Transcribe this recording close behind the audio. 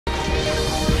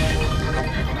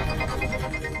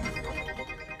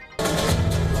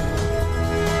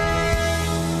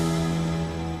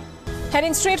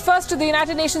Heading straight first to the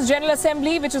United Nations General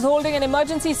Assembly, which is holding an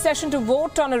emergency session to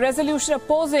vote on a resolution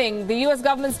opposing the U.S.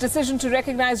 government's decision to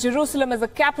recognize Jerusalem as the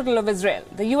capital of Israel.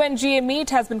 The UNGA meet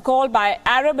has been called by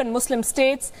Arab and Muslim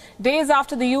states days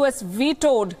after the U.S.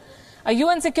 vetoed a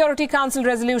UN Security Council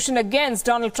resolution against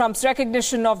Donald Trump's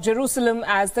recognition of Jerusalem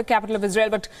as the capital of Israel.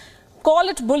 But call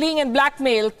it bullying and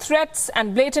blackmail, threats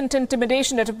and blatant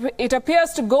intimidation, it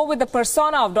appears to go with the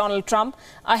persona of Donald Trump.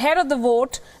 Ahead of the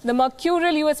vote, the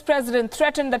mercurial U.S. president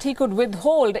threatened that he could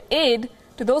withhold aid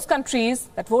to those countries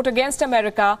that vote against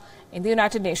America in the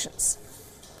United Nations.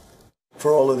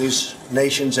 For all of these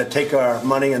nations that take our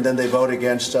money and then they vote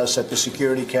against us at the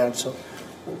Security Council,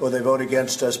 or they vote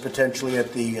against us potentially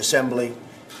at the Assembly,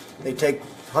 they take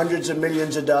hundreds of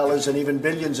millions of dollars and even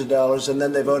billions of dollars, and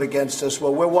then they vote against us.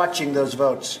 Well, we're watching those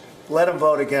votes. Let them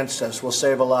vote against us. We'll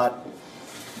save a lot.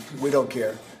 We don't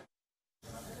care.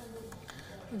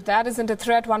 If that isn't a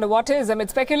threat, wonder what is. Amid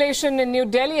speculation in New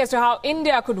Delhi as to how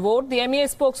India could vote, the MEA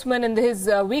spokesman in his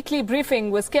weekly briefing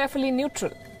was carefully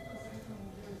neutral.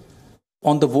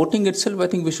 On the voting itself, I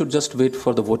think we should just wait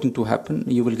for the voting to happen.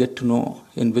 You will get to know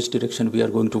in which direction we are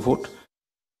going to vote.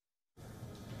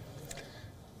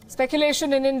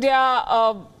 Speculation in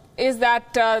India is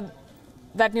that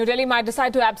New Delhi might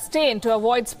decide to abstain to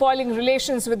avoid spoiling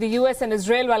relations with the US and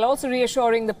Israel while also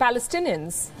reassuring the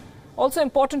Palestinians. Also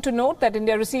important to note that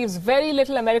India receives very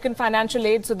little American financial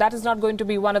aid, so that is not going to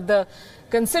be one of the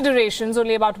considerations,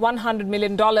 only about $100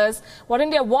 million. What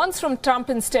India wants from Trump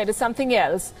instead is something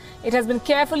else. It has been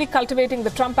carefully cultivating the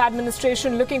Trump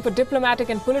administration, looking for diplomatic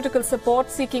and political support,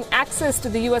 seeking access to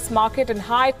the US market and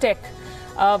high-tech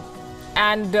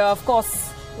and, of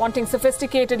course, wanting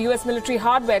sophisticated U.S. military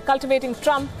hardware. Cultivating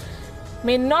Trump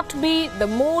may not be the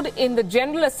mood in the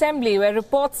General Assembly, where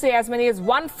reports say as many as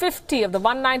 150 of the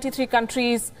 193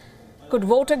 countries could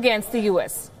vote against the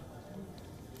U.S.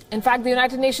 In fact, the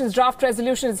United Nations draft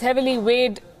resolution is heavily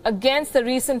weighed against the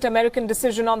recent American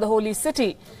decision on the Holy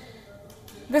City.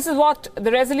 This is what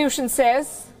the resolution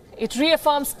says. It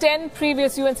reaffirms 10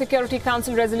 previous UN Security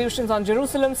Council resolutions on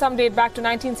Jerusalem. Some date back to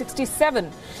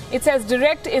 1967. It says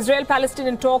direct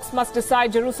Israel-Palestinian talks must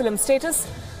decide Jerusalem's status.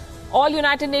 All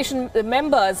United Nations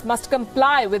members must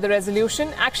comply with the resolution.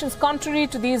 Actions contrary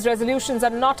to these resolutions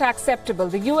are not acceptable.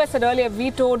 The US had earlier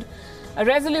vetoed a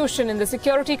resolution in the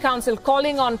Security Council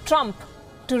calling on Trump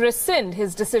to rescind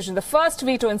his decision, the first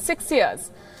veto in 6 years.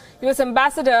 US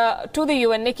Ambassador to the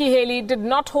UN, Nikki Haley, did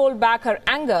not hold back her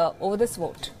anger over this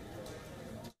vote.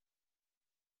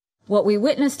 What we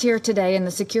witnessed here today in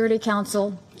the Security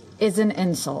Council is an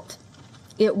insult.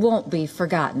 It won't be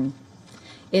forgotten.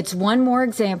 It's one more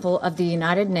example of the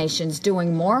United Nations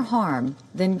doing more harm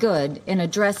than good in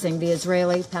addressing the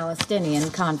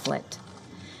Israeli-Palestinian conflict.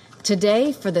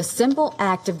 Today, for the simple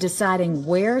act of deciding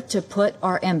where to put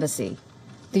our embassy,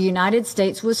 the United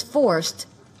States was forced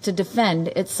to defend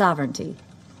its sovereignty.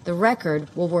 The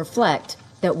record will reflect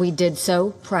that we did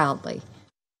so proudly.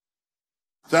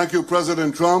 Thank you,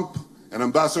 President Trump and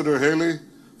Ambassador Haley,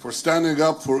 for standing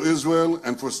up for Israel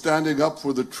and for standing up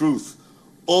for the truth.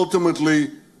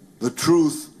 Ultimately, the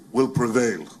truth will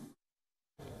prevail.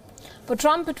 For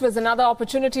Trump, it was another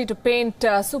opportunity to paint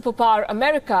superpower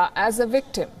America as a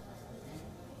victim.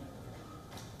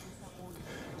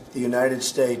 The United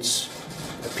States,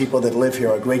 the people that live here,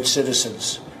 are great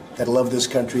citizens that love this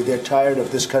country. They're tired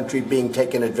of this country being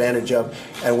taken advantage of,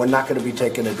 and we're not going to be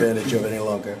taken advantage of any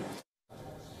longer.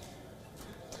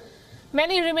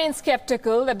 Many remain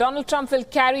skeptical that Donald Trump will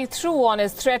carry through on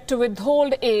his threat to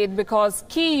withhold aid because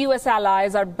key U.S.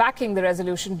 allies are backing the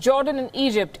resolution. Jordan and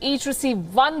Egypt each receive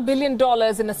 $1 billion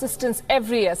in assistance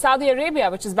every year. Saudi Arabia,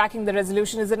 which is backing the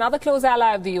resolution, is another close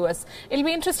ally of the U.S. It'll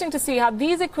be interesting to see how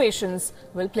these equations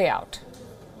will play out.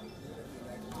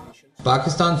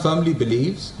 Pakistan firmly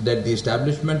believes that the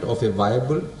establishment of a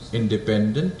viable,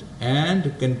 independent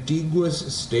and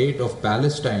contiguous state of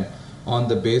Palestine on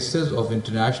the basis of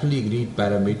internationally agreed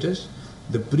parameters,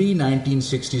 the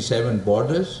pre-1967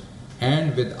 borders,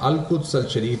 and with Al-Quds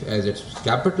al-Sharif as its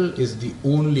capital, is the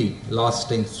only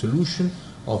lasting solution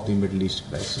of the Middle East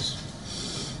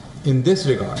crisis. In this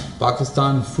regard,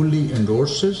 Pakistan fully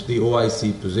endorses the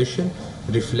OIC position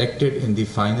reflected in the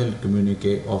final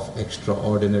communique of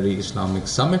Extraordinary Islamic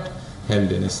Summit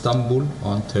held in Istanbul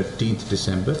on 13th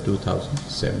December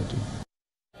 2017.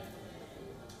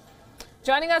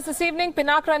 Joining us this evening,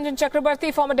 Pinak Ranjan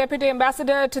Chakrabarti, former Deputy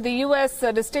Ambassador to the US,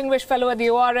 Distinguished Fellow at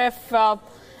the ORF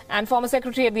and former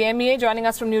Secretary at the MEA, joining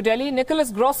us from New Delhi.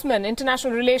 Nicholas Grossman,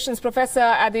 International Relations Professor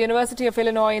at the University of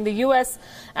Illinois in the US.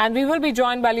 And we will be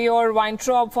joined by Lior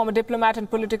Weintraub, former diplomat and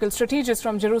political strategist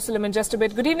from Jerusalem, in just a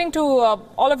bit. Good evening to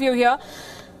all of you here.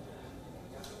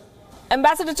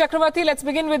 Ambassador Chakravarti, let's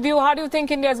begin with you. How do you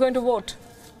think India is going to vote?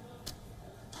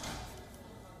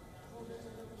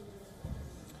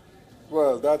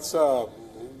 Well, that's a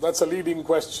leading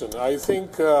question. I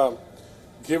think,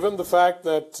 given the fact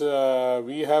that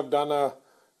we have done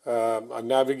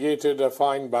navigated a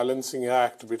fine balancing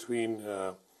act between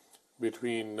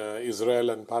Israel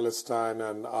and Palestine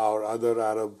and our other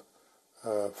Arab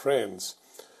friends,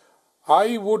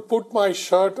 I would put my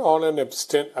shirt on an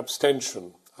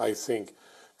abstention, I think,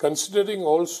 considering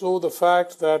also the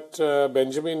fact that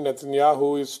Benjamin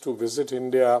Netanyahu is to visit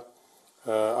India,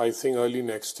 I think, early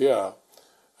next year.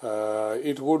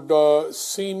 It would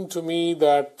seem to me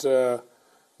that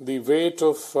the weight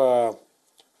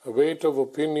of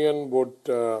opinion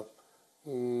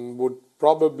would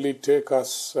probably take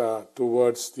us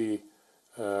towards the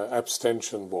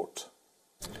abstention vote.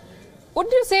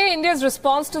 Wouldn't you say India's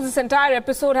response to this entire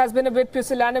episode has been a bit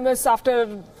pusillanimous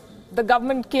after the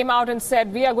government came out and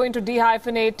said we are going to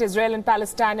dehyphenate Israel and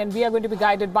Palestine and we are going to be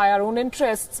guided by our own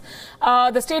interests?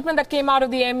 The statement that came out of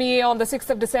the MEA on the 6th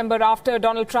of December after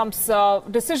Donald Trump's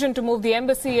decision to move the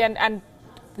embassy and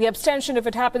the abstention, if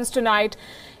it happens tonight,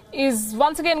 is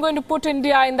once again going to put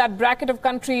India in that bracket of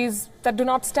countries that do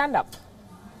not stand up.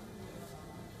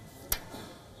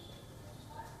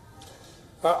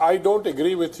 I don't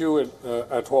agree with you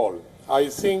at all. I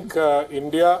think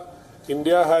India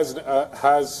has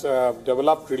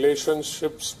developed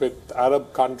relationships with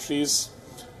Arab countries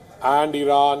and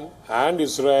Iran and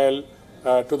Israel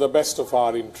to the best of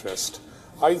our interest.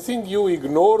 I think you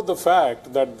ignore the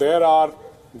fact that there are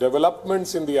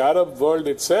developments in the Arab world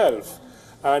itself,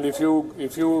 and if you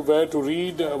were to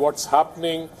read what's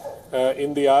happening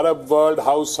in the Arab world,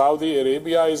 how Saudi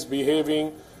Arabia is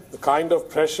behaving, the kind of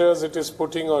pressures it is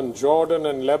putting on Jordan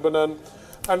and Lebanon,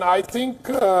 and I think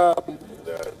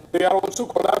they are also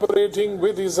collaborating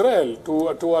with Israel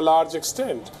to a large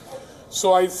extent.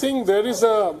 So I think there is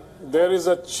a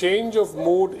change of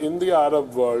mood in the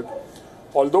Arab world.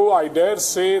 Although I dare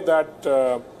say that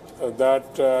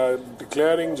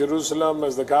declaring Jerusalem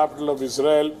as the capital of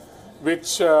Israel,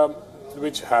 which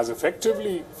has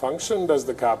effectively functioned as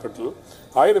the capital.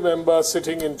 I remember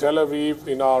sitting in Tel Aviv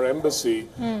in our embassy,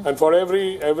 and for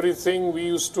everything we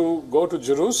used to go to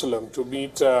Jerusalem to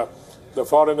meet the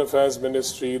Foreign Affairs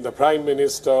Ministry, the Prime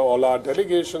Minister, all our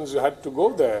delegations had to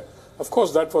go there. Of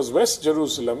course, that was West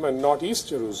Jerusalem and not East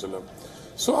Jerusalem.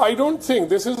 So I don't think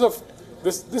this is a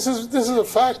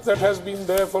fact that has been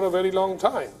there for a very long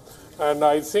time. And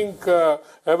I think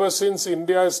ever since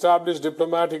India established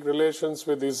diplomatic relations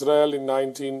with Israel in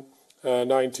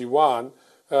 1991,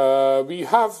 we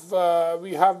have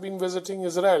been visiting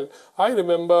Israel. I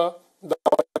remember the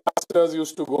ambassadors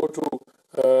used to go to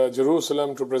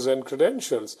Jerusalem to present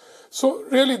credentials. So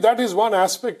really that is one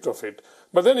aspect of it.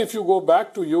 But then if you go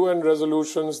back to UN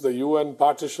resolutions, the UN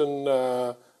partition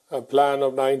plan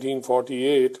of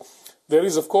 1948, there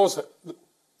is of course,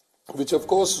 which of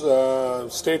course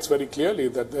states very clearly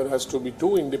that there has to be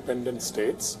two independent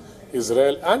states,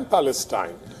 Israel and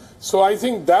Palestine. So I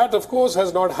think that of course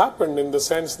has not happened in the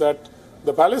sense that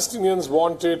the Palestinians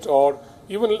want it, or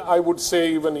even I would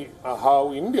say even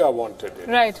how India wanted it.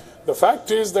 Right. The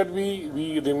fact is that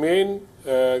we remain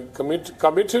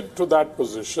committed to that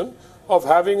position of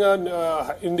having an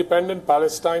independent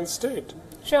Palestine state.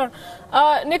 Sure.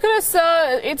 Nicholas,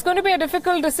 it's going to be a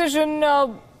difficult decision,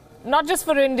 not just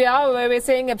for India, where we're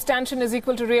saying abstention is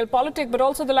equal to realpolitik, but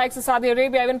also the likes of Saudi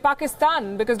Arabia, even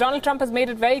Pakistan, because Donald Trump has made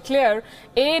it very clear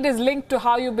aid is linked to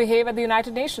how you behave at the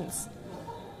United Nations.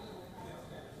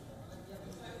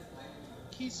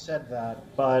 He said that,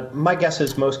 but my guess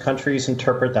is most countries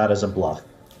interpret that as a bluff,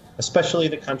 especially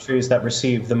the countries that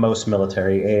receive the most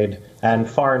military aid and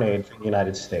foreign aid from the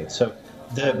United States. So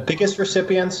the biggest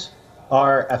recipients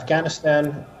are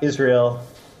Afghanistan, Israel,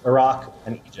 Iraq,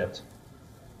 and Egypt.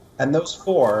 And those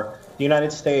four, the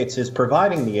United States is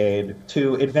providing the aid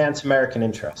to advance American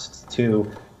interests,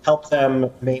 to help them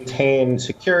maintain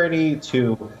security,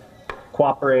 to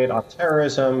cooperate on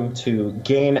terrorism, to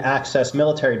gain access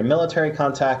military to military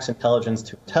contacts, intelligence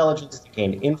to intelligence, to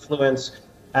gain influence.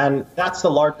 And that's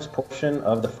the largest portion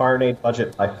of the foreign aid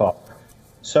budget by far.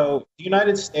 So the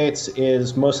United States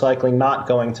is most likely not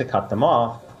going to cut them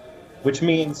off, which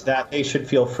means that they should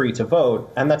feel free to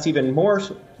vote. And that's even more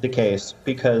the case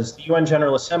because the UN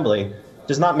General Assembly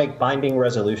does not make binding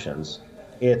resolutions.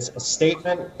 It's a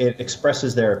statement, it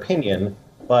expresses their opinion,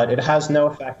 but it has no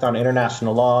effect on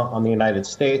international law, on the United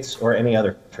States, or any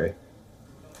other country.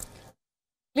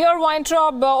 Lior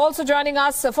Weintraub also joining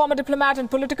us, a former diplomat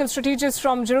and political strategist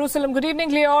from Jerusalem. Good evening,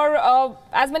 Lior.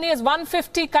 As many as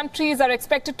 150 countries are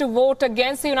expected to vote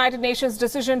against the United Nations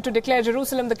decision to declare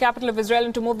Jerusalem the capital of Israel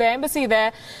and to move their embassy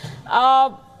there.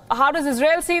 How does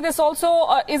Israel see this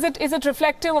also? Is it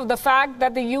reflective of the fact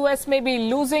that the U.S. may be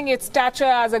losing its stature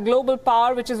as a global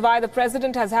power, which is why the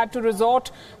president has had to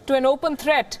resort to an open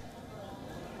threat?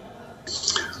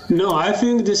 No, I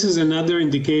think this is another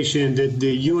indication that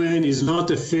the UN is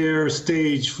not a fair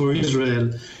stage for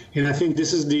Israel. And I think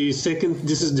this is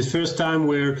the first time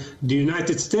where the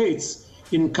United States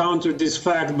encountered this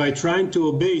fact by trying to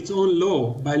obey its own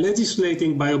law, by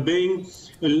obeying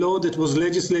a law that was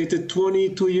legislated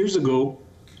 22 years ago.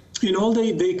 And all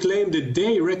they claim that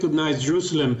they recognize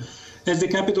Jerusalem as the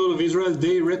capital of Israel,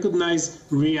 they recognize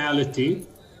reality.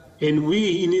 And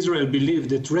we in Israel believe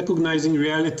that recognizing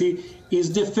reality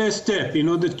is the first step in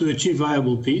order to achieve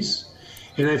viable peace.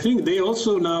 And I think they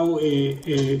also now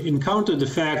encounter the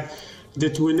fact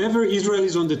that whenever Israel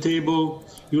is on the table,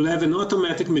 you'll have an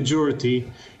automatic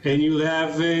majority, and you'll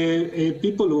have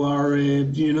people who are,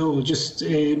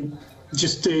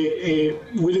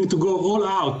 willing to go all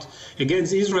out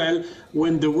against Israel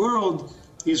when the world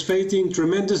is facing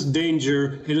tremendous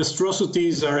danger and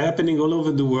atrocities are happening all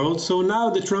over the world. So now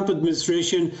the Trump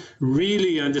administration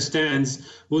really understands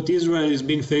what Israel has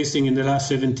been facing in the last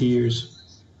 70 years.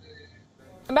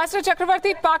 Ambassador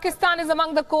Chakravarti, Pakistan is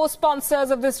among the co-sponsors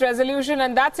of this resolution,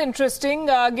 and that's interesting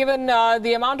given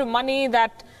the amount of money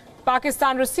that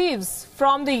Pakistan receives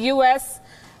from the U.S.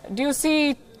 Do you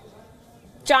see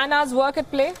China's work at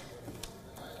play?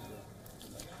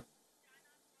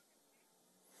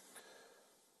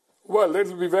 Well, it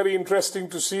will be very interesting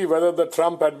to see whether the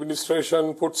Trump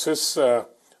administration puts his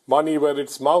money where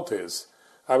its mouth is.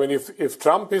 I mean, if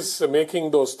Trump is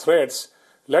making those threats,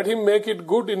 let him make it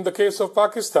good in the case of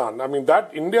Pakistan. I mean,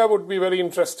 that India would be very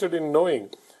interested in knowing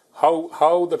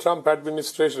how the Trump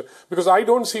administration, because I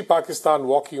don't see Pakistan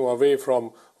walking away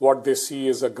from what they see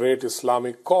as a great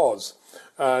Islamic cause.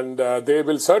 And they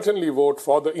will certainly vote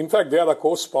for in fact, they are a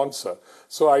co-sponsor.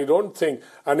 So I don't think,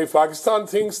 and if Pakistan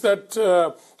thinks that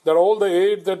all the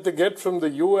aid that they get from the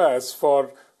US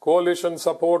for coalition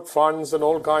support funds and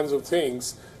all kinds of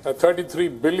things, 33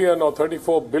 billion or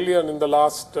 34 billion in the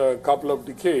last couple of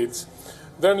decades,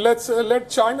 then let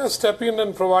China step in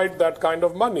and provide that kind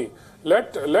of money.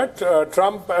 Let the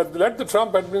Trump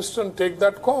administration take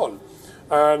that call,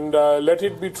 and let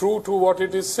it be true to what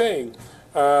it is saying.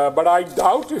 But I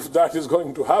doubt if that is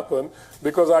going to happen,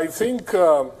 because I think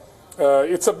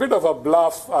it's a bit of a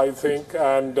bluff, I think,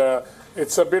 and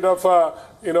it's a bit of a,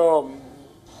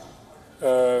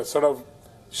 sort of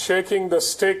shaking the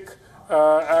stick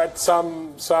at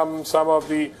some of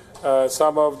the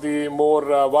more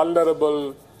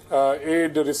vulnerable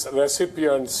aid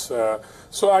recipients.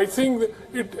 So I think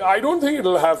I don't think it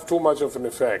will have too much of an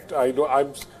effect.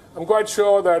 I'm quite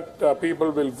sure that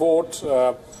people will vote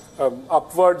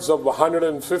upwards of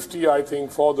 150, I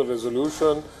think, for the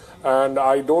resolution, and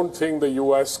I don't think the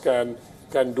US can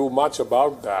do much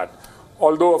about that.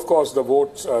 Although, of course, the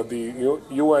votes, the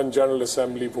UN General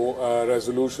Assembly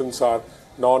resolutions are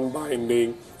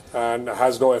non-binding and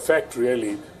has no effect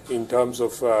really in terms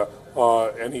of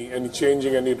any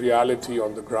changing any reality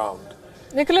on the ground.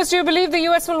 Nicholas, do you believe the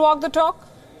US will walk the talk?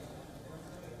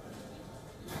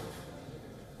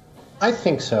 I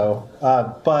think so,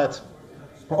 but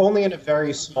only in a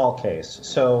very small case.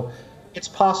 So it's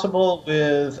possible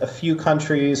with a few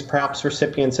countries, perhaps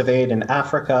recipients of aid in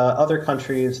Africa, other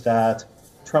countries that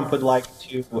Trump would like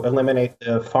to eliminate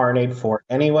the foreign aid for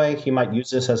anyway. He might use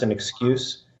this as an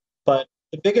excuse. But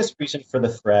the biggest reason for the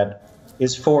threat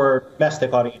is for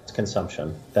domestic audience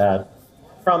consumption, that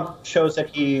Trump shows that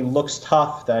he looks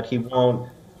tough, that he won't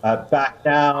back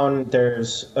down.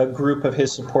 There's a group of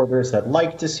his supporters that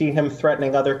like to see him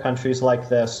threatening other countries like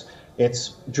this.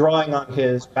 It's drawing on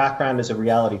his background as a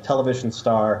reality television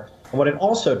star. And what it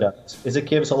also does is it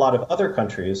gives a lot of other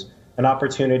countries an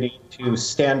opportunity to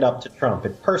stand up to Trump.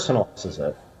 It personalizes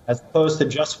it. As opposed to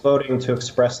just voting to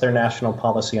express their national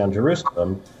policy on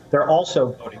Jerusalem, they're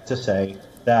also voting to say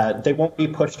that they won't be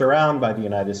pushed around by the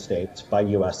United States, by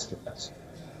U.S. threats.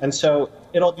 And so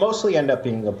it'll mostly end up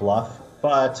being a bluff,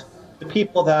 but the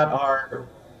people that are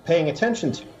paying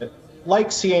attention to it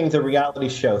like seeing the reality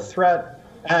show threat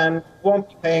and won't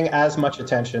be paying as much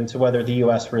attention to whether the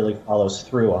U.S. really follows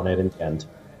through on it in the end.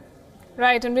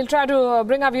 Right, and we'll try to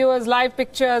bring our viewers live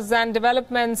pictures and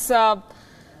developments.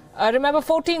 Remember,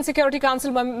 14 Security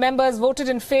Council members voted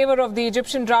in favor of the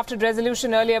Egyptian drafted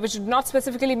resolution earlier, which did not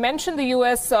specifically mention the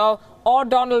U.S. Or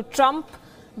Donald Trump.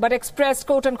 but expressed,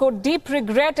 quote-unquote, deep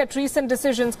regret at recent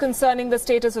decisions concerning the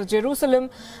status of Jerusalem.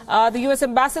 The U.S.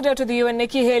 ambassador to the UN,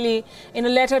 Nikki Haley, in a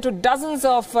letter to dozens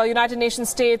of United Nations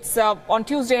states on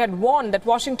Tuesday had warned that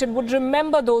Washington would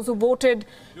remember those who voted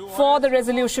for the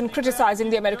resolution criticizing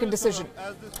the American decision.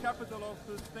 As the capital of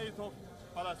the state of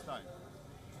Palestine.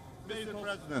 Mr.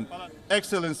 President,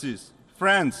 Excellencies,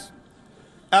 friends,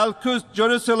 Al-Quds,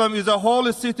 Jerusalem is a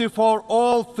holy city for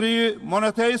all three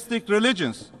monotheistic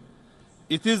religions.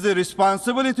 It is the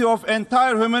responsibility of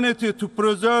entire humanity to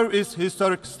preserve its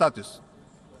historic status.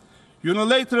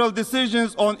 Unilateral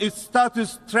decisions on its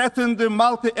status threaten the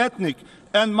multi-ethnic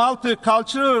and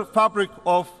multicultural fabric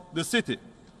of the city.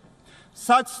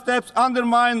 Such steps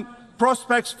undermine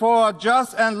prospects for a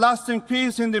just and lasting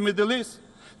peace in the Middle East.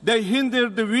 They hinder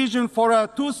the vision for a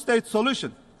two-state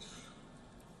solution.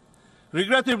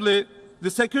 Regrettably, the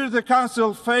Security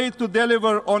Council failed to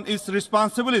deliver on its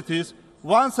responsibilities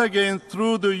once again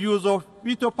through the use of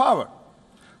veto power.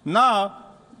 Now,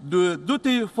 the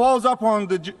duty falls upon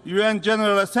the UN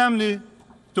General Assembly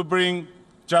to bring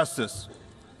justice.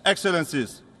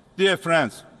 Excellencies, dear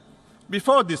friends,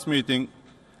 before this meeting,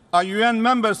 a UN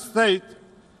member state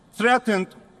threatened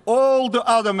all the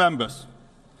other members.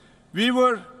 We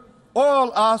were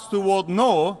all asked to vote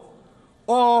no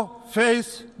or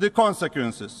face the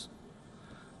consequences.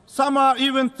 Some are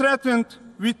even threatened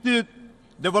with the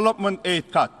development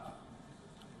aid cut.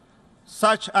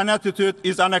 Such an attitude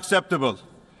is unacceptable.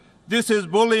 This is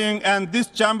bullying, and this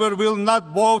chamber will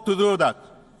not bow to do that.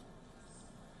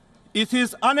 It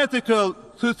is unethical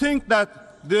to think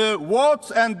that the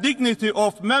votes and dignity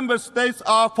of member states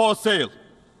are for sale.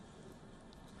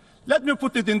 Let me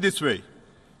put it in this way.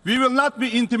 We will not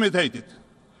be intimidated.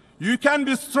 You can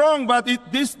be strong, but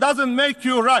this doesn't make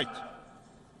you right.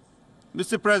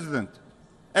 Mr. President,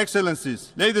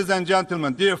 Excellencies, ladies and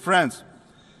gentlemen, dear friends,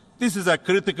 this is a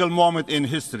critical moment in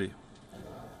history.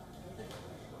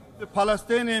 The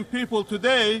Palestinian people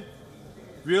today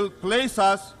will place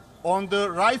us on the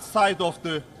right side of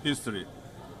the history.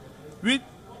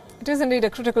 It is indeed a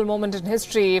critical moment in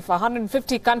history if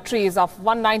 150 countries of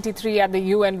 193 at the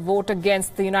UN vote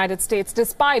against the United States,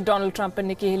 despite Donald Trump and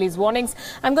Nikki Haley's warnings.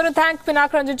 I'm going to thank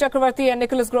Pinak Ranjan Chakravarti and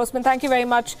Nicholas Grossman. Thank you very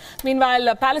much.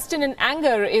 Meanwhile, Palestinian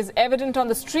anger is evident on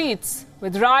the streets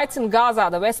with riots in Gaza,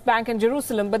 the West Bank and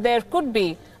Jerusalem, but there could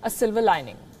be a silver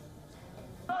lining.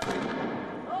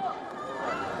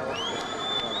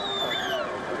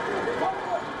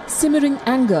 Simmering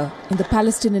anger in the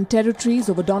Palestinian territories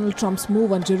over Donald Trump's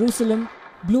move on Jerusalem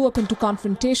blew up into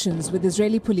confrontations with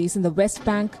Israeli police in the West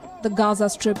Bank, the Gaza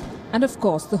Strip, and of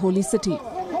course the Holy City.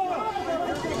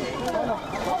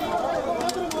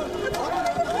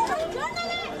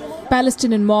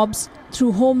 Palestinian mobs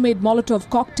threw homemade Molotov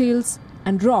cocktails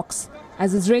and rocks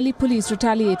as Israeli police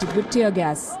retaliated with tear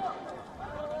gas.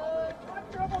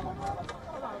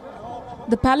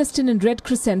 The Palestinian Red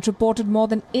Crescent reported more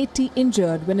than 80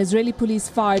 injured when Israeli police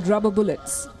fired rubber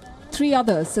bullets. 3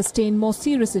 others sustained more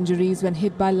serious injuries when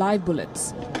hit by live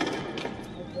bullets.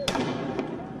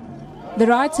 The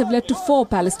riots have led to 4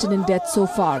 Palestinian deaths so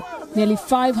far. Nearly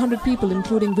 500 people,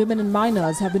 including women and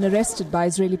minors, have been arrested by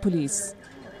Israeli police.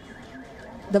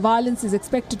 The violence is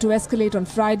expected to escalate on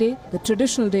Friday, the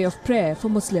traditional day of prayer for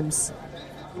Muslims.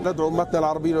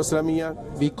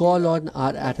 We call on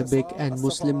our Arabic and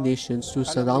Muslim nations to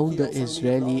surround the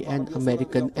Israeli and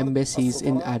American embassies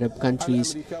in Arab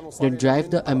countries, then drive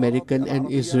the American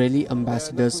and Israeli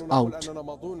ambassadors out.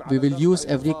 We will use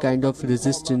every kind of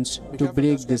resistance to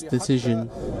break this decision.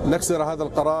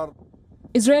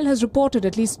 Israel has reported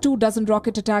at least 24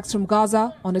 rocket attacks from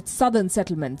Gaza on its southern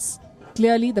settlements.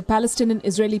 Clearly, the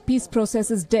Palestinian-Israeli peace process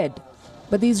is dead,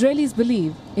 but the Israelis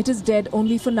believe it is dead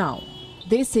only for now.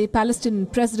 They say Palestinian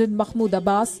President Mahmoud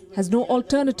Abbas has no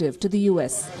alternative to the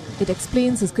US. It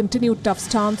explains his continued tough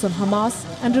stance on Hamas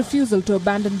and refusal to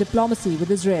abandon diplomacy with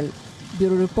Israel.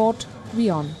 Bureau Report,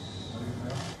 WION.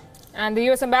 And the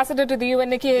US Ambassador to the UN,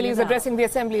 Nikki Haley, is addressing the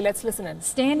Assembly. Let's listen in.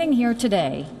 Standing here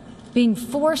today, being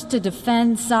forced to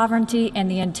defend sovereignty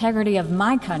and the integrity of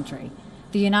my country,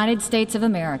 the United States of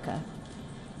America,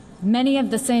 many of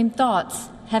the same thoughts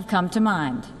have come to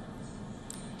mind.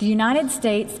 The United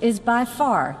States is by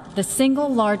far the single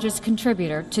largest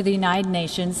contributor to the United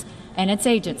Nations and its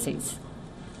agencies.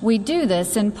 We do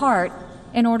this in part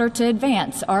in order to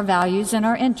advance our values and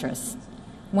our interests.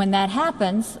 When that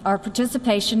happens, our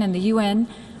participation in the UN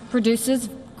produces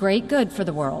great good for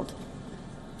the world.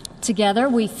 Together,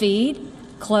 we feed,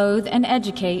 clothe, and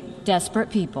educate desperate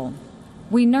people.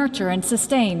 We nurture and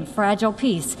sustain fragile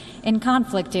peace in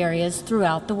conflict areas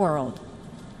throughout the world.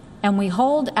 And we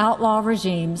hold outlaw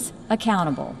regimes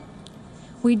accountable.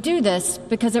 We do this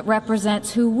because it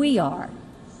represents who we are.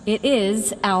 It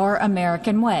is our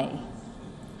American way.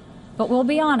 But we'll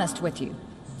be honest with you.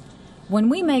 When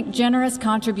we make generous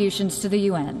contributions to the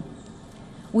UN,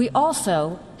 we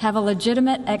also have a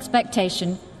legitimate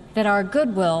expectation that our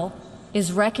goodwill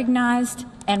is recognized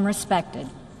and respected.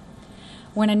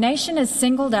 When a nation is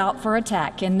singled out for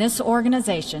attack in this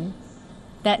organization,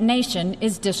 that nation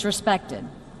is disrespected.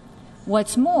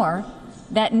 What's more,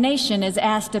 that nation is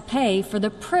asked to pay for the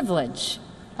privilege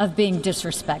of being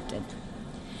disrespected.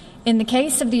 In the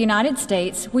case of the United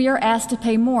States, we are asked to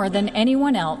pay more than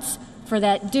anyone else for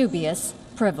that dubious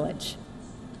privilege.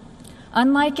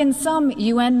 Unlike in some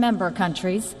UN member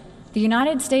countries, the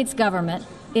United States government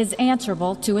is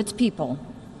answerable to its people.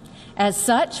 As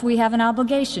such, we have an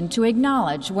obligation to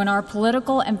acknowledge when our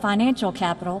political and financial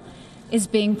capital is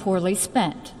being poorly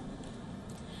spent.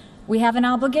 We have an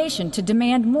obligation to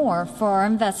demand more for our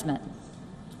investment.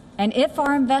 And if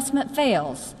our investment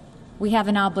fails, we have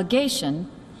an obligation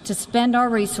to spend our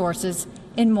resources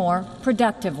in more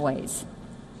productive ways.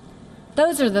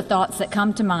 Those are the thoughts that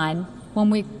come to mind when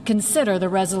we consider the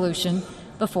resolution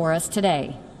before us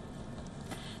today.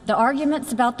 The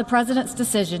arguments about the President's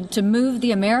decision to move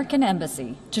the American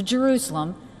embassy to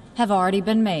Jerusalem have already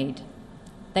been made.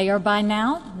 They are by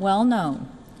now well known.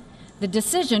 The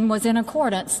decision was in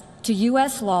accordance to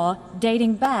U.S. law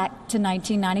dating back to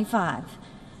 1995,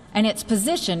 and its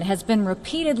position has been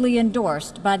repeatedly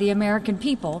endorsed by the American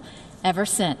people ever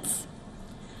since.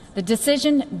 The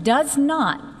decision does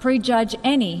not prejudge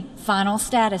any final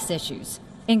status issues,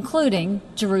 including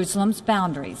Jerusalem's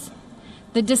boundaries.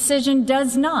 The decision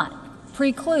does not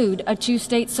preclude a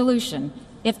two-state solution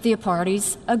if the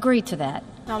parties agree to that.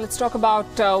 Now let's talk about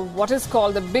what is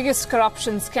called the biggest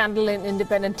corruption scandal in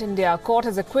independent India. A court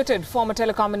has acquitted former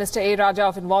telecom minister A. Raja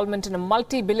of involvement in a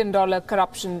multi-billion-dollar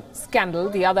corruption scandal.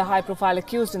 The other high-profile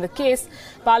accused in the case,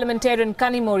 parliamentarian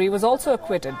Kanimuri, was also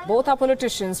acquitted. Both are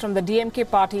politicians from the DMK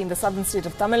party in the southern state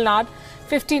of Tamil Nadu.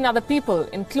 15 other people,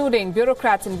 including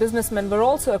bureaucrats and businessmen, were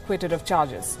also acquitted of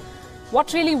charges.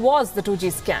 What really was the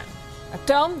 2G scam? A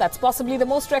term that's possibly the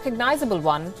most recognizable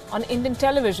one on Indian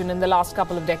television in the last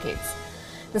couple of decades.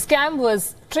 The scam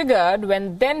was triggered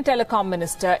when then Telecom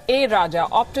Minister A. Raja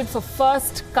opted for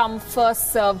first-come,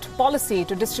 first-served policy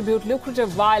to distribute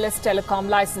lucrative wireless telecom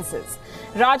licenses.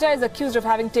 Raja is accused of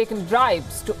having taken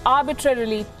bribes to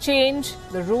arbitrarily change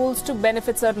the rules to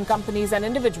benefit certain companies and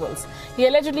individuals. He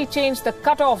allegedly changed the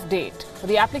cut-off date for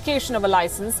the application of a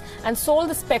license and sold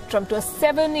the spectrum to a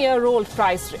 7-year-old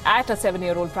price rate,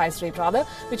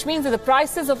 which means that the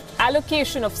prices of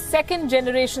allocation of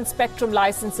second-generation spectrum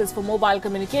licenses for mobile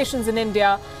communications in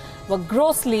India were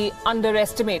grossly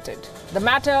underestimated. The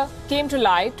matter came to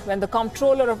light when the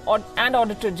Comptroller and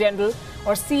Auditor General,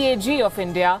 or CAG of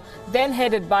India, then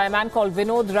headed by a man called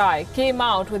Vinod Rai, came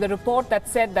out with a report that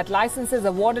said that licenses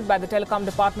awarded by the Telecom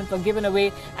Department were given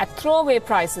away at throwaway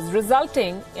prices,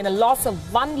 resulting in a loss of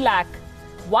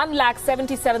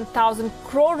 1,77,000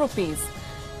 crore rupees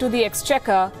to the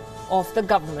exchequer of the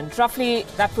government. Roughly,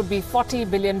 that would be $40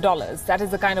 billion. That is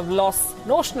the kind of loss,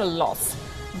 notional loss,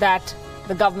 that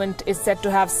the government is said to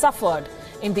have suffered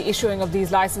in the issuing of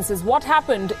these licenses. What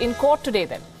happened in court today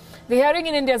then? The hearing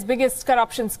in India's biggest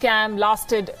corruption scam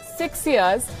lasted 6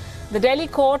 years. The Delhi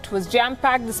court was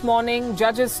jam-packed this morning.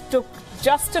 Judges took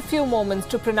just a few moments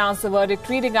to pronounce the verdict,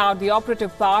 reading out the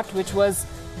operative part, which was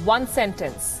one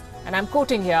sentence. And I'm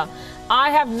quoting here, "I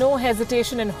have no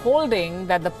hesitation in holding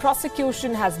that the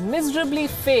prosecution has miserably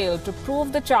failed to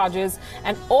prove the charges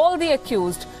and all the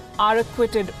accused are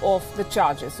acquitted of the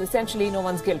charges." So essentially, no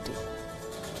one's guilty.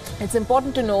 It's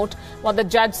important to note what the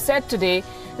judge said today.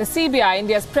 The CBI,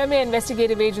 India's premier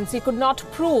investigative agency, could not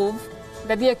prove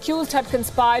that the accused had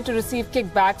conspired to receive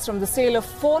kickbacks from the sale of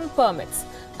phone permits,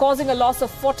 causing a loss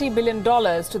of $40 billion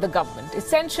to the government.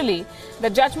 Essentially, the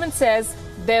judgment says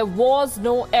there was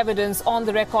no evidence on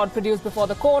the record produced before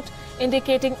the court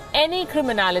indicating any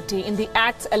criminality in the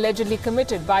acts allegedly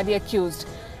committed by the accused.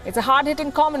 It's a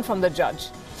hard-hitting comment from the judge.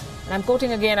 And I'm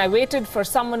quoting again, "I waited for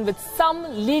someone with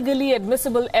some legally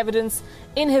admissible evidence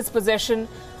in his possession,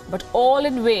 but all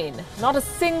in vain. Not a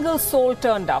single soul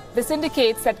turned up. This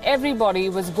indicates that everybody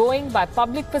was going by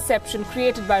public perception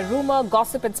created by rumor,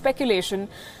 gossip and speculation.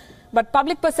 But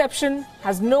public perception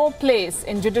has no place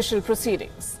in judicial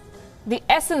proceedings." The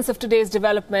essence of today's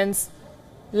developments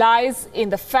lies in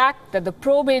the fact that the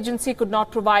probe agency could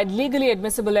not provide legally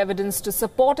admissible evidence to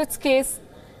support its case.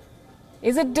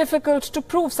 Is it difficult to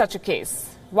prove such a case?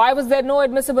 Why was there no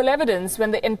admissible evidence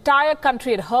when the entire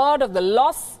country had heard of the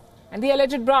loss and the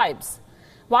alleged bribes?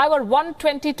 Why were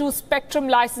 122 spectrum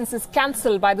licenses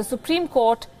cancelled by the Supreme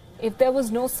Court if there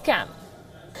was no scam?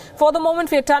 For the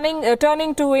moment, we are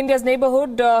turning to India's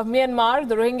neighbourhood, Myanmar.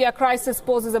 The Rohingya crisis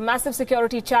poses a massive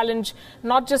security challenge,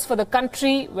 not just for the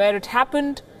country where it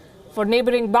happened, for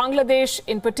neighbouring Bangladesh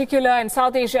in particular and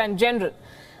South Asia in general.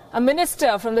 A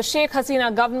minister from the Sheikh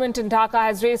Hasina government in Dhaka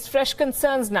has raised fresh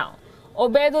concerns now.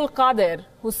 Obaidul Qadir,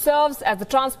 who serves as the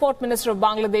Transport Minister of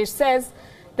Bangladesh, says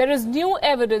there is new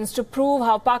evidence to prove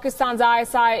how Pakistan's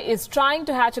ISI is trying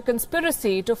to hatch a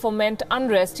conspiracy to foment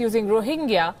unrest using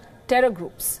Rohingya terror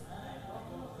groups.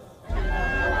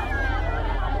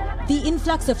 The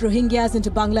influx of Rohingyas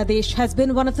into Bangladesh has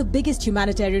been one of the biggest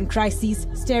humanitarian crises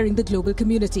staring the global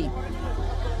community.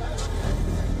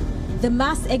 The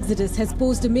mass exodus has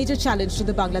posed a major challenge to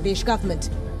the Bangladesh government.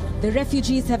 The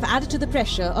refugees have added to the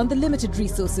pressure on the limited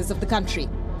resources of the country.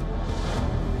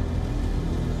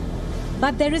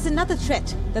 But there is another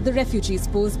threat that the refugees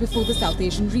pose before the South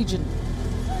Asian region.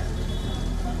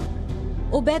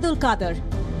 Obaidul Qadir,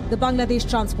 the Bangladesh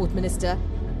Transport Minister,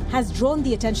 has drawn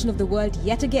the attention of the world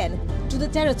yet again to the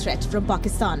terror threat from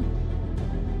Pakistan.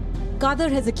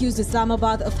 Qadir has accused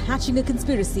Islamabad of hatching a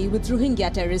conspiracy with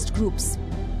Rohingya terrorist groups.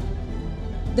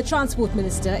 The Transport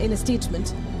Minister, in a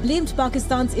statement, blamed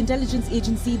Pakistan's intelligence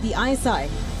agency, the ISI,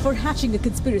 for hatching a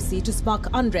conspiracy to spark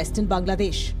unrest in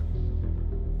Bangladesh.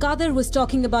 Qadir was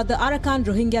talking about the Arakan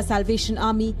Rohingya Salvation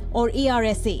Army, or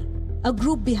ARSA, a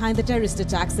group behind the terrorist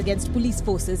attacks against police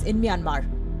forces in Myanmar.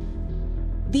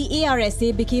 The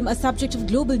ARSA became a subject of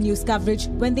global news coverage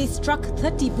when they struck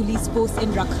 30 police posts in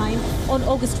Rakhine on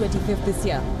August 25th this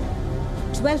year.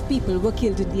 12 people were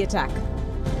killed in the attack.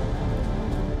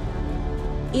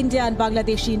 India and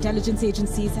Bangladeshi intelligence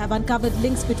agencies have uncovered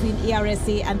links between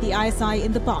ARSA and the ISI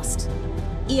in the past.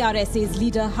 ARSA's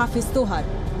leader Hafiz Tohar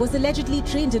was allegedly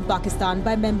trained in Pakistan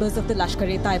by members of the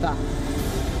Lashkar-e-Taiba.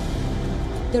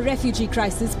 The refugee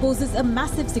crisis poses a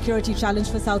massive security challenge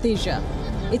for South Asia.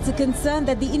 It's a concern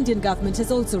that the Indian government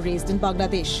has also raised in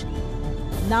Bangladesh.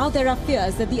 Now there are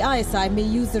fears that the ISI may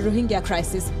use the Rohingya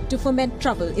crisis to foment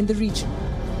trouble in the region.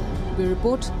 We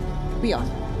report, WION.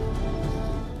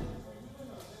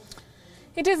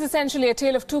 It is essentially a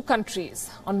tale of two countries.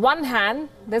 On one hand,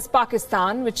 there's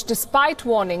Pakistan, which despite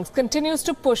warnings continues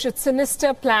to push its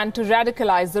sinister plan to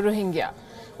radicalize the Rohingya.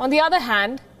 On the other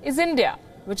hand is India,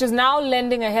 which is now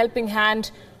lending a helping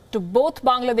hand to both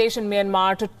Bangladesh and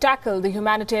Myanmar to tackle the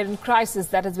humanitarian crisis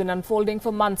that has been unfolding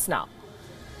for months now.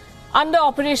 Under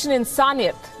Operation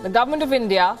Insaniyat, the government of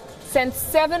India sent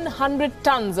 700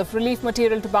 tons of relief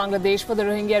material to Bangladesh for the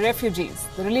Rohingya refugees.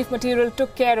 The relief material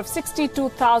took care of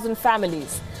 62,000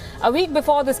 families. A week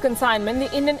before this consignment,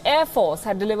 the Indian Air Force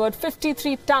had delivered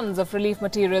 53 tons of relief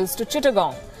materials to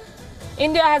Chittagong.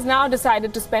 India has now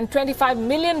decided to spend $25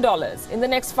 million in the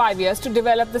next 5 years to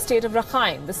develop the state of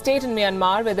Rakhine, the state in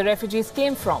Myanmar where the refugees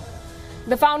came from.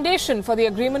 The foundation for the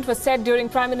agreement was set during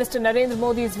Prime Minister Narendra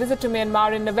Modi's visit to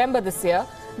Myanmar in November this year.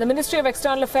 The Ministry of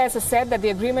External Affairs has said that the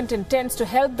agreement intends to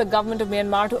help the government of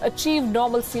Myanmar to achieve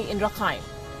normalcy in Rakhine.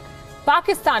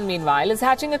 Pakistan, meanwhile, is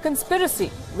hatching a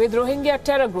conspiracy with Rohingya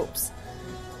terror groups.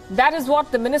 That is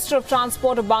what the Minister of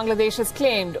Transport of Bangladesh has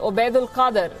claimed. Obaidul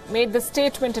Qadir made the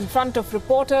statement in front of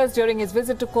reporters during his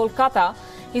visit to Kolkata.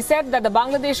 He said that the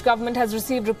Bangladesh government has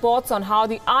received reports on how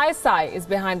the ISI is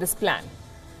behind this plan.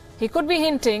 He could be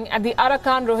hinting at the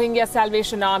Arakan Rohingya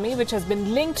Salvation Army, which has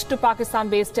been linked to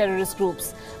Pakistan-based terrorist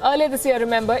groups. Earlier this year,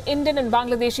 remember, Indian and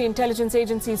Bangladeshi intelligence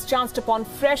agencies chanced upon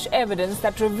fresh evidence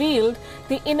that revealed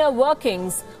the inner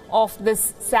workings of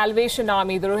this Salvation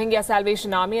Army, the Rohingya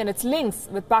Salvation Army, and its links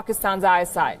with Pakistan's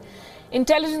ISI.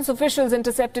 Intelligence officials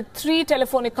intercepted 3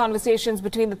 telephonic conversations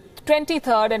between the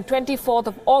 23rd and 24th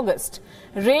of August.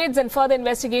 Raids and further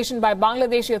investigation by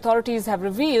Bangladeshi authorities have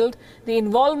revealed the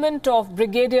involvement of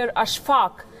Brigadier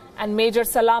Ashfaq and Major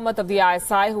Salamat of the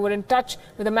ISI, who were in touch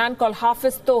with a man called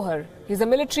Hafiz Tohar. He's a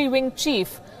military wing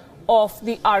chief of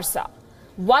the ARSA.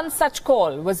 One such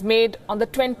call was made on the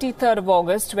 23rd of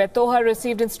August, where Tohar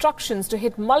received instructions to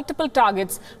hit multiple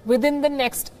targets within the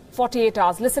next 48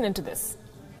 hours. Listen into this.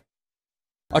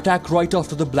 Attack right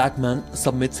after the black man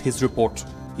submits his report.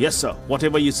 Yes, sir,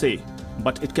 whatever you say,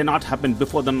 but it cannot happen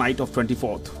before the night of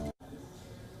 24th.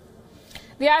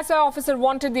 The ISI officer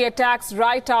wanted the attacks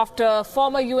right after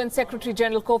former UN Secretary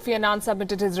General Kofi Annan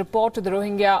submitted his report to the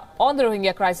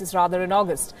Rohingya crisis in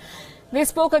August. They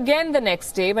spoke again the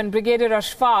next day when Brigadier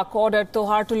Ashfaq ordered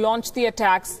Tohar to launch the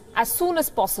attacks as soon as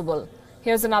possible.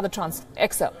 Here's another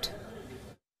excerpt.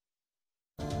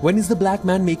 When is the black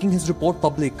man making his report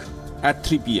public? At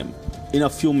 3 p.m. in a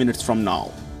few minutes from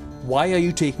now. Why are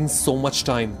you taking so much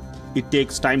time? It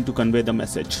takes time to convey the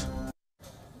message.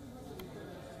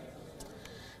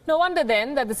 No wonder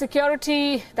then that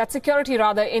security in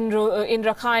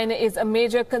Rakhine is a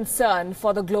major concern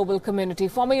for the global community.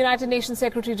 Former United Nations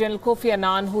Secretary General Kofi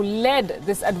Annan, who led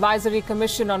this advisory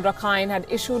commission on Rakhine, had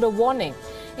issued a warning.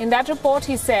 In that report,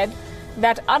 he said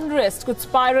that unrest could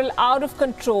spiral out of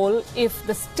control if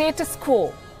the status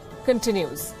quo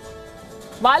continues.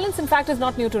 Violence, in fact, is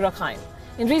not new to Rakhine.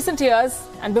 In recent years,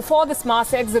 and before this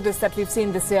mass exodus that we've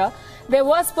seen this year, there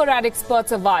were sporadic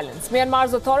spurts of violence.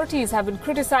 Myanmar's authorities have been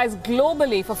criticized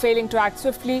globally for failing to act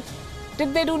swiftly.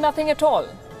 Did they do nothing at all?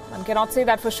 One cannot say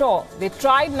that for sure. They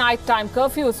tried nighttime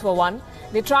curfews for one.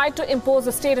 They tried to impose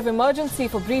a state of emergency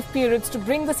for brief periods to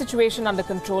bring the situation under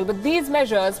control. But these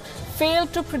measures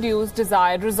failed to produce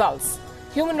desired results.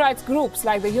 Human rights groups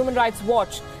like the Human Rights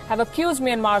Watch have accused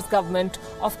Myanmar's government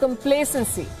of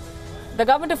complacency. The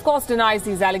government, of course, denies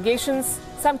these allegations.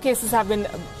 Some cases have been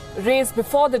raised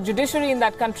before the judiciary in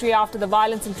that country after the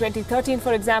violence in 2013,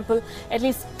 for example. At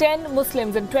least 10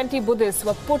 Muslims and 20 Buddhists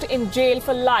were put in jail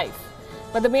for life.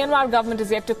 But the Myanmar government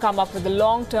is yet to come up with a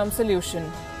long-term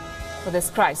solution for this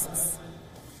crisis.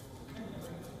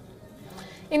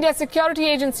 India's security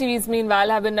agencies, meanwhile,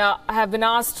 have been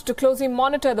asked to closely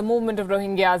monitor the movement of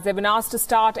Rohingyas. They've been asked to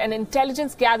start an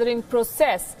intelligence-gathering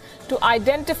process to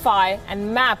identify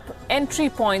and map entry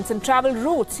points and travel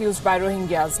routes used by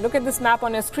Rohingyas. Look at this map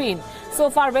on your screen. So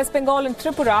far, West Bengal and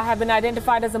Tripura have been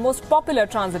identified as the most popular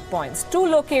transit points. Two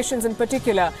locations in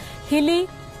particular, Hili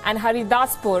and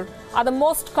Haridaspur, are the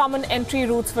most common entry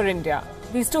routes for India.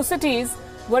 These two cities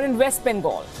were in West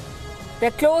Bengal. They're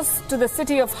close to the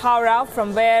city of Howrah,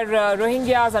 from where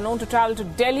Rohingyas are known to travel to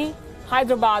Delhi,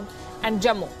 Hyderabad and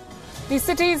Jammu. These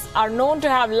cities are known to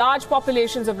have large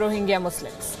populations of Rohingya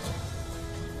Muslims.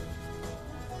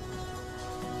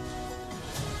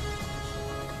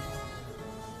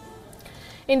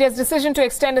 India's decision to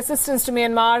extend assistance to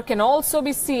Myanmar can also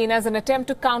be seen as an attempt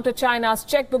to counter China's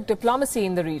checkbook diplomacy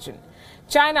in the region.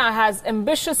 China has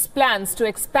ambitious plans to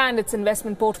expand its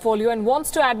investment portfolio and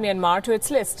wants to add Myanmar to its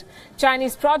list.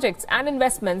 Chinese projects and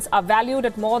investments are valued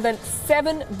at more than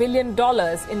 $7 billion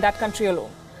in that country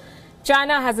alone.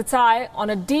 China has its eye on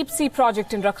a deep-sea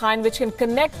project in Rakhine which can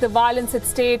connect the violent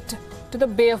state to the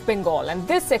Bay of Bengal. And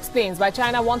this explains why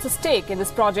China wants a stake in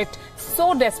this project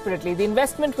so desperately. The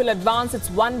investment will advance its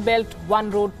One Belt,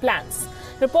 One Road plans.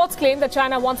 Reports claim that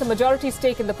China wants a majority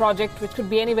stake in the project, which could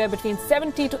be anywhere between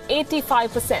 70 to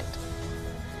 85%.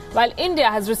 While India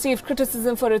has received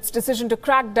criticism for its decision to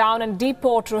crack down and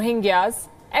deport Rohingyas,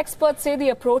 experts say the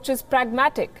approach is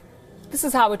pragmatic. This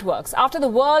is how it works. After the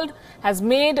world has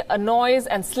made a noise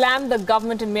and slammed the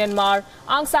government in Myanmar,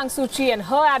 Aung San Suu Kyi and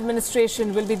her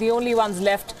administration will be the only ones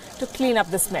left to clean up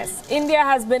this mess. India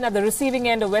has been at the receiving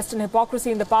end of Western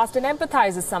hypocrisy in the past and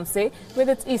empathizes, some say, with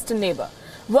its eastern neighbour.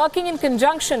 Working in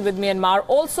conjunction with Myanmar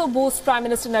also boosts Prime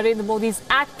Minister Narendra Modi's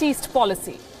Act East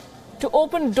policy. To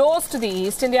open doors to the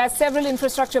east, India has several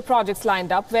infrastructure projects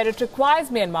lined up where it requires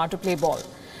Myanmar to play ball.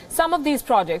 Some of these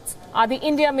projects are the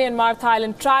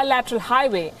India-Myanmar-Thailand Trilateral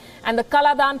Highway and the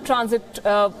Kaladan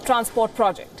Transport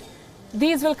Project.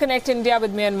 These will connect India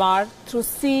with Myanmar through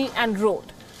sea and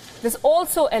road. This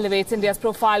also elevates India's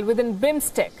profile within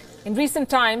BIMSTEC. In recent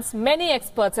times, many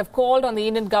experts have called on the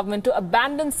Indian government to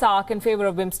abandon SAARC in favour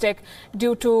of BIMSTEC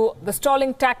due to the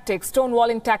stalling tactics,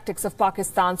 stonewalling tactics of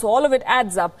Pakistan. So all of it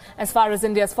adds up as far as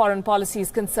India's foreign policy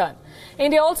is concerned.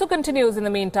 India also continues in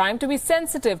the meantime to be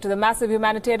sensitive to the massive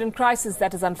humanitarian crisis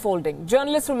that is unfolding.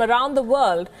 Journalists from around the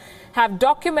world have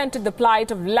documented the plight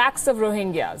of lakhs of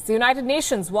Rohingyas. The United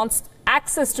Nations wants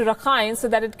access to Rakhine so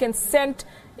that it can send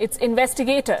its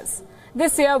investigators.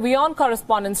 This year, WION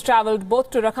correspondents travelled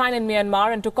both to Rakhine in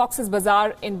Myanmar and to Cox's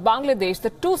Bazar in Bangladesh, the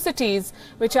two cities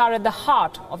which are at the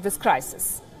heart of this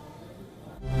crisis.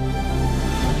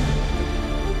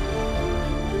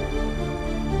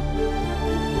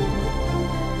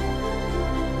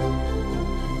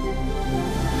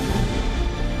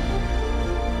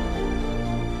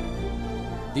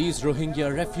 These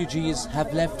Rohingya refugees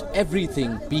have left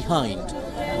everything behind.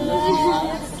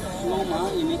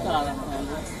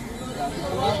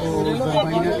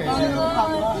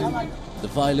 The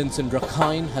violence in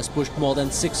Rakhine has pushed more than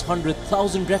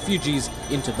 600,000 refugees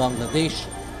into Bangladesh,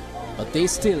 but they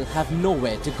still have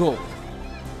nowhere to go.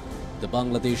 The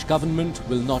Bangladesh government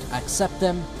will not accept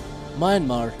them.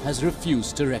 Myanmar has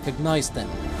refused to recognize them.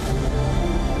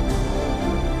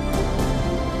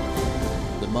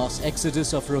 The mass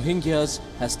exodus of Rohingyas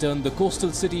has turned the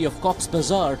coastal city of Cox's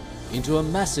Bazar into a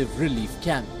massive relief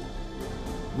camp.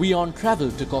 WION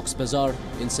travelled to Cox's Bazar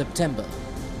in September.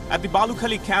 At the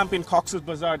Balukhali camp in Cox's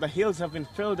Bazar, the hills have been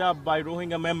filled up by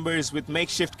Rohingya members with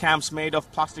makeshift camps made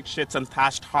of plastic sheds and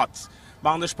thatched huts.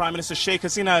 Bangladesh Prime Minister Sheikh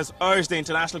Hasina has urged the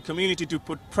international community to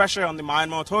put pressure on the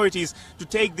Myanmar authorities to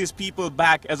take these people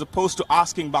back, as opposed to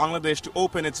asking Bangladesh to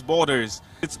open its borders,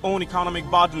 its own economic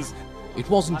burdens. It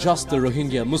wasn't just the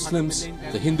Rohingya Muslims.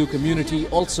 The Hindu community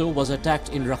also was attacked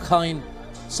in Rakhine.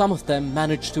 Some of them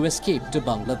managed to escape to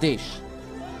Bangladesh.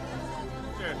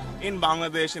 In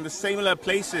Bangladesh, in the similar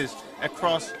places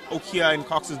across Okhia and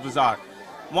Cox's Bazar.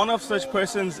 One of such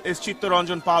persons is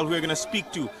Chittaranjan Pal, who we're going to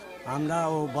speak to.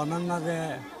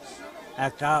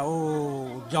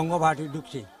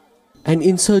 An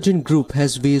insurgent group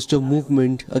has waged a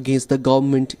movement against the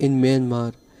government in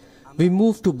Myanmar. We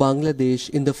moved to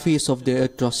Bangladesh in the face of their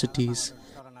atrocities.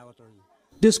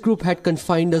 This group had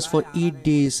confined us for 8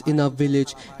 days in our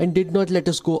village and did not let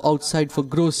us go outside for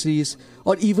groceries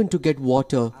or even to get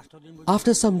water.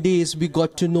 After some days, we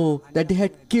got to know that they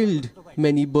had killed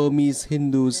many Burmese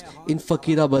Hindus in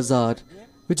Fakira Bazar,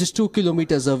 which is 2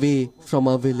 kilometers away from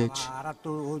our village.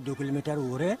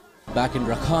 Back in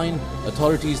Rakhine,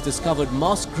 authorities discovered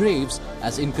mass graves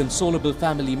as inconsolable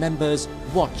family members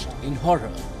watched in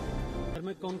horror.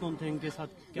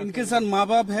 इनके साथ माँ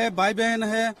बाप है, भाई बहन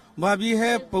है, भाभी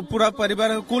है, पूरा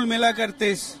परिवार कुल मिला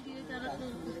करते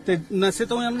नशे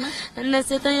तो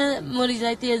मरी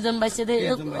जाती है जम्बासे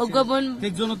दे गबन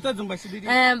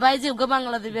बाइजे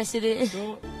बांग्लादेश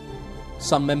दे.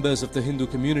 Some members of the Hindu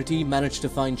community managed to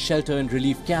find shelter in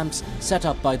relief camps set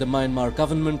up by the Myanmar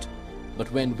government.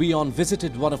 But when WION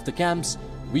visited one of the camps,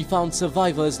 we found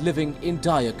survivors living in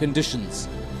dire conditions.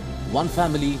 One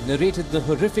family narrated the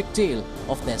horrific tale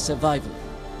of their survival.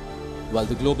 While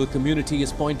the global community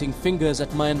is pointing fingers at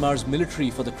Myanmar's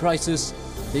military for the crisis,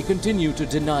 they continue to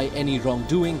deny any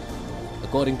wrongdoing.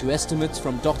 According to estimates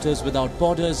from Doctors Without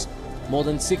Borders, more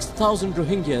than 6,000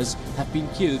 Rohingyas have been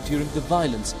killed during the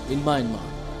violence in Myanmar.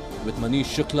 With Manish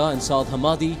Shukla and Saad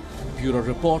Hamadi, Bureau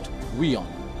Report, WION.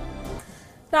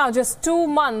 Now, just 2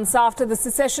 months after the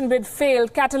secession bid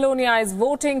failed, Catalonia is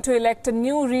voting to elect a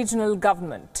new regional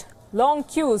government. Long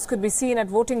queues could be seen at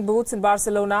voting booths in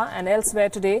Barcelona and elsewhere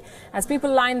today as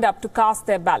people lined up to cast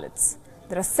their ballots.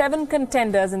 There are 7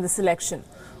 contenders in this election.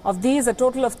 Of these, a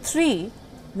total of 3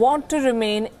 want to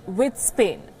remain with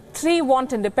Spain. 3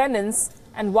 want independence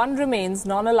and 1 remains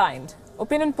non-aligned.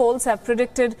 Opinion polls have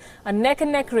predicted a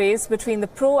neck-and-neck race between the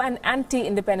pro- and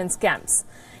anti-independence camps.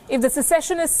 If the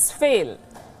secessionists fail,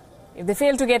 if they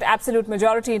fail to get absolute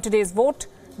majority in today's vote,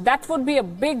 that would be a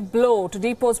big blow to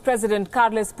deposed President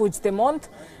Carles Puigdemont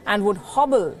and would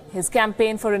hobble his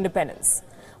campaign for independence.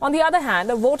 On the other hand,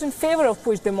 a vote in favour of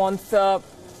Puigdemont's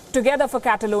Together for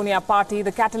Catalonia party,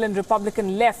 the Catalan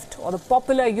Republican Left or the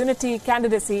Popular Unity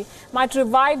candidacy might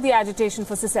revive the agitation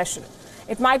for secession.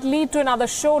 It might lead to another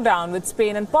showdown with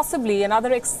Spain and possibly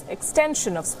another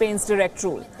extension of Spain's direct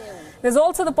rule. There's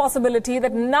also the possibility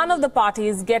that none of the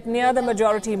parties get near the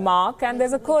majority mark and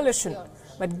there's a coalition.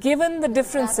 But given the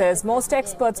differences, most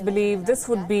experts believe this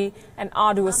would be an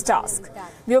arduous task.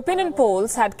 The opinion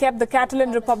polls had kept the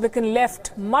Catalan Republican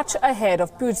Left much ahead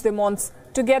of Puigdemont's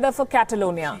Together for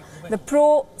Catalonia. The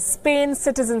pro-Spain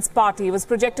Citizens Party was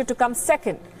projected to come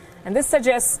second. And this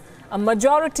suggests a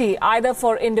majority either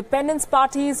for independence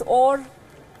parties or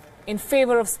in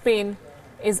favour of Spain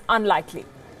is unlikely.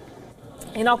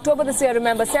 In October this year,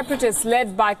 remember, separatists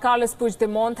led by Carles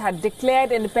Puigdemont had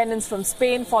declared independence from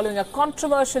Spain following a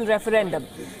controversial referendum.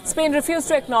 Spain refused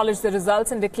to acknowledge the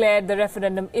results and declared the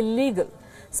referendum illegal.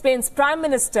 Spain's Prime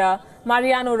Minister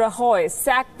Mariano Rajoy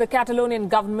sacked the Catalonian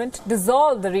government,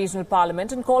 dissolved the regional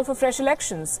parliament and called for fresh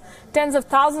elections. Tens of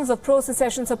thousands of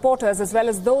pro-secession supporters, as well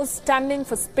as those standing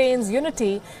for Spain's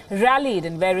unity, rallied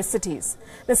in various cities.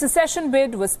 The secession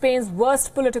bid was Spain's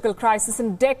worst political crisis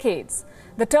in decades.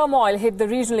 The turmoil hit the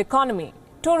regional economy.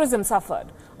 Tourism suffered.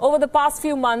 Over the past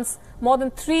few months, more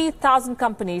than 3,000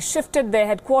 companies shifted their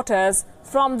headquarters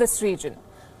from this region.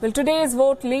 Will today's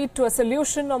vote lead to a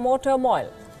solution or more turmoil?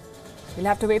 We'll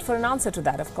have to wait for an answer to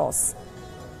that, of course.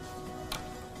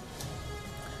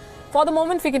 For the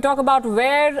moment, we can talk about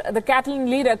where the Catalan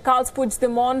leader, Carles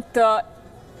Puigdemont,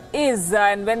 is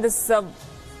and when this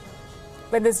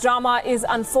drama is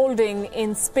unfolding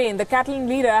in Spain. The Catalan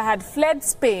leader had fled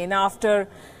Spain after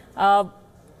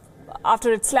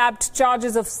it slapped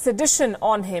charges of sedition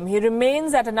on him. He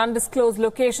remains at an undisclosed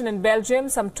location in Belgium,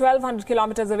 some 1,200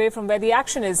 kilometers away from where the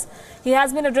action is. He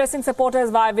has been addressing supporters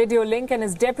via video link, and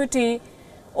his deputy,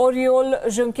 Oriol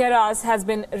Junqueras, has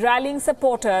been rallying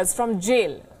supporters from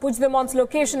jail. Puigdemont's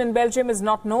location in Belgium is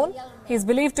not known. He is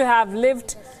believed to have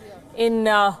lived in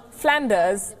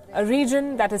Flanders, a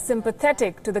region that is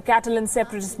sympathetic to the Catalan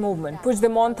separatist movement.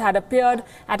 Puigdemont had appeared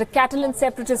at a Catalan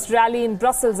separatist rally in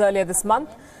Brussels earlier this month,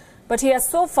 but he has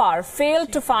so far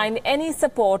failed to find any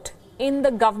support in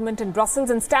the government in Brussels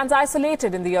and stands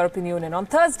isolated in the European Union. On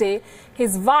Thursday,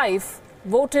 his wife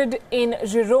voted in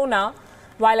Girona,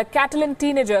 while a Catalan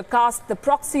teenager cast the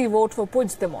proxy vote for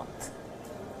Puigdemont.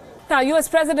 Now, US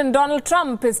President Donald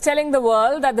Trump is telling the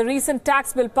world that the recent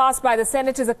tax bill passed by the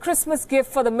Senate is a Christmas gift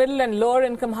for the middle and lower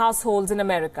income households in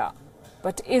America.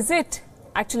 But is it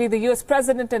actually the US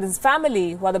President and his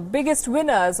family who are the biggest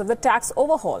winners of the tax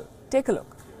overhaul? Take a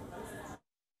look.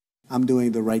 I'm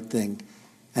doing the right thing,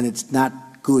 and it's not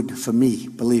good for me,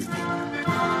 believe me.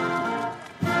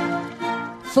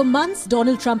 For months,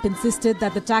 Donald Trump insisted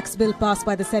that the tax bill passed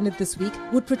by the Senate this week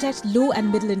would protect low and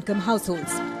middle income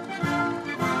households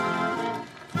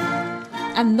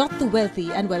and not the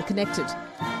wealthy and well-connected.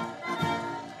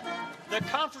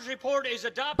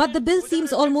 But the bill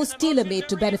seems almost tailor-made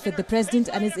to benefit the president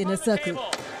and his inner circle.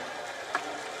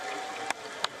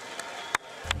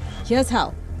 Here's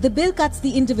how. The bill cuts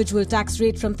the individual tax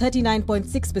rate from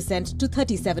 39.6% to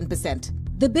 37%.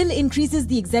 The bill increases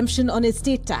the exemption on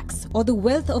estate tax, or the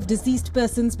wealth of deceased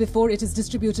persons before it is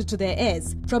distributed to their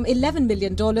heirs, from $11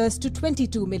 million to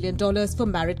 $22 million for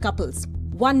married couples.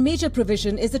 One major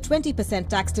provision is a 20%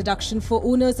 tax deduction for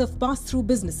owners of pass-through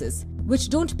businesses, which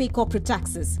don't pay corporate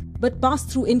taxes, but pass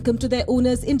through income to their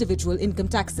owners' individual income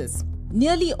taxes.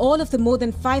 Nearly all of the more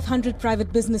than 500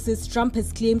 private businesses Trump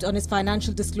has claimed on his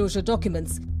financial disclosure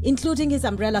documents, including his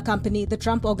umbrella company, the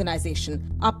Trump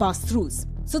Organization, are pass-throughs.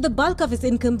 So the bulk of his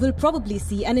income will probably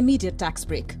see an immediate tax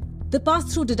break. The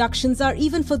pass-through deductions are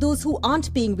even for those who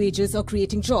aren't paying wages or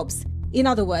creating jobs. In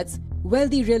other words,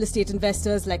 wealthy real estate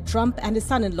investors like Trump and his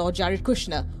son-in-law Jared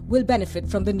Kushner will benefit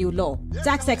from the new law.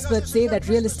 Tax experts say that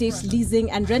real estate, leasing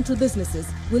and rental businesses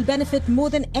will benefit more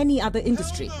than any other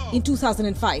industry. In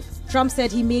 2005, Trump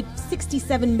said he made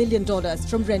 $67 million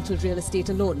from rental real estate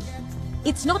alone.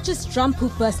 It's not just Trump who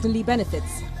personally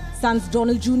benefits. Sons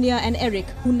Donald Jr. and Eric,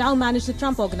 who now manage the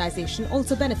Trump Organization,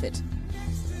 also benefit.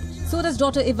 So does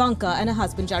daughter Ivanka and her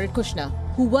husband Jared Kushner,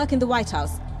 who work in the White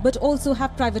House but also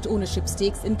have private ownership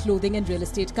stakes in clothing and real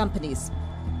estate companies.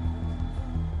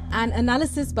 An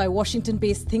analysis by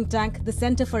Washington-based think tank, the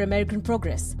Center for American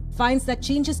Progress, finds that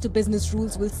changes to business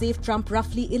rules will save Trump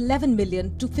roughly $11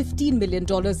 million to $15 million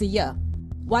a year,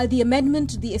 while the amendment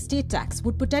to the estate tax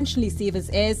would potentially save his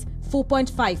heirs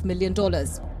 $4.5 million.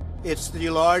 It's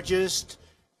the largest,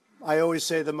 I always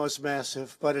say the most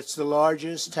massive, but it's the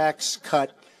largest tax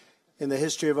cut in the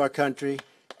history of our country.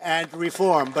 And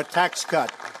reform, but tax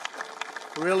cut.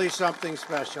 Really something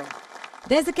special.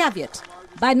 There's a caveat.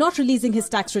 By not releasing his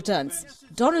tax returns,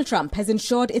 Donald Trump has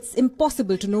ensured it's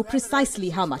impossible to know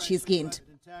precisely how much he's gained.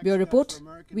 Bureau Report,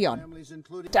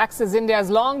 WION. Taxes. India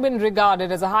has long been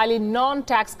regarded as a highly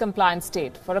non-tax compliant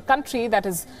state. For a country that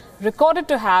is recorded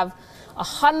to have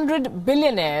 100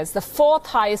 billionaires, the fourth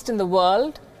highest in the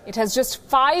world, it has just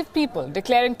 5 people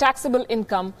declaring taxable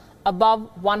income above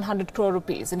 100 crore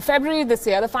rupees. In February this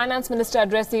year, the finance minister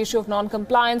addressed the issue of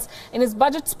non-compliance in his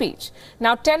budget speech.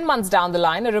 Now, 10 months down the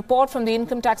line, a report from the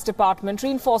Income Tax Department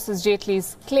reinforces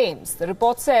Jaitley's claims. The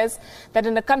report says that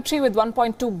in a country with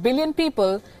 1.2 billion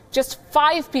people, just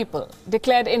 5 people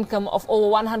declared income of over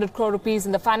 100 crore rupees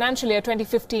in the financial year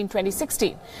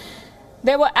 2015-2016.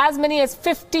 There were as many as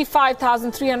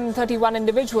 55,331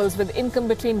 individuals with income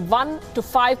between 1 to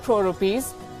 5 crore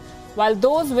rupees, while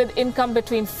those with income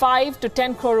between 5 to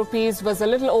 10 crore rupees was a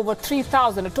little over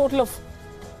 3,000. A total of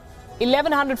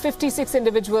 1,156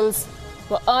 individuals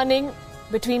were earning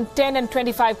between 10 and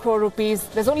 25 crore rupees.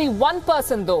 There's only one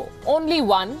person, though, only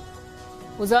one,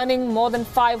 who's earning more than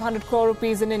 500 crore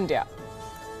rupees in India.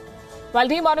 While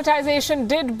demonetization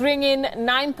did bring in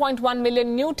 9.1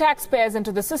 million new taxpayers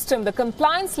into the system, the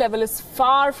compliance level is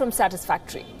far from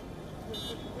satisfactory.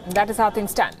 And that is how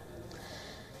things stand.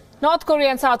 North Korea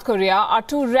and South Korea are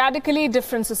two radically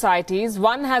different societies.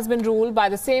 One has been ruled by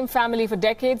the same family for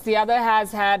decades. The other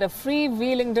has had a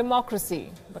freewheeling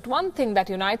democracy. But one thing that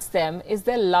unites them is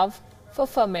their love for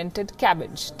fermented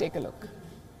cabbage. Take a look.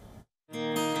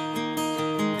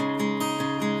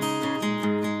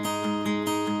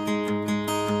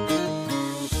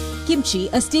 Kimchi,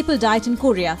 a staple diet in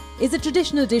Korea, is a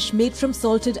traditional dish made from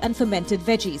salted and fermented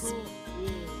veggies.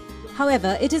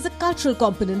 However, it is a cultural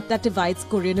component that divides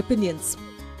Korean opinions.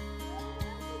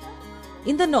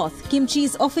 In the north, kimchi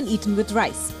is often eaten with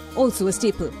rice, also a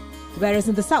staple, whereas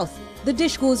in the south, the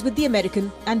dish goes with the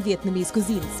American and Vietnamese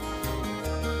cuisines.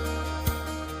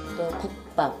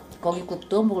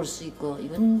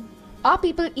 Our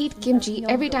people eat kimchi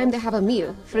every time they have a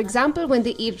meal. For example, when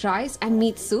they eat rice and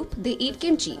meat soup, they eat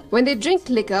kimchi. When they drink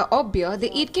liquor or beer, they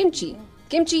eat kimchi.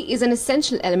 Kimchi is an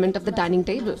essential element of the dining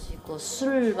table.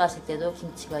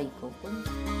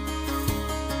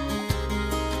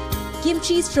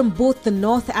 Kimchis from both the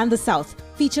north and the south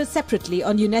feature separately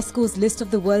on UNESCO's list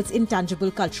of the world's intangible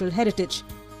cultural heritage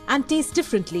and taste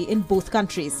differently in both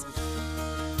countries.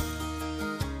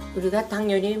 우리가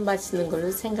당연히 맛있는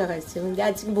걸로 생각했는데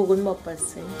아직 먹은 못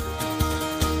봤어요.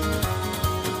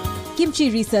 Kimchi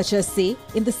researchers say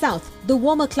in the south, the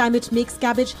warmer climate makes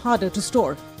cabbage harder to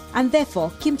store, and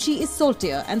therefore kimchi is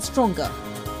saltier and stronger.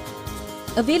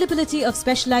 Availability of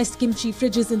specialized kimchi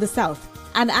fridges in the south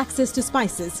and access to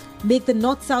spices make the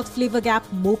north-south flavor gap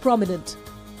more prominent.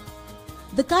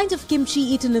 The kind of kimchi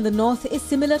eaten in the north is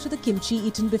similar to the kimchi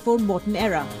eaten before modern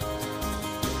era.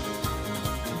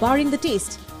 Barring the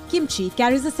taste, kimchi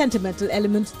carries a sentimental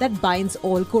element that binds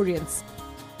all Koreans.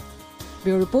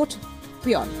 Bureau Report,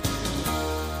 WION.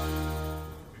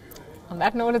 On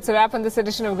that note, it's a wrap on this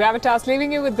edition of Gravitas,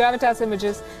 leaving you with Gravitas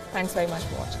images. Thanks very much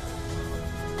for watching.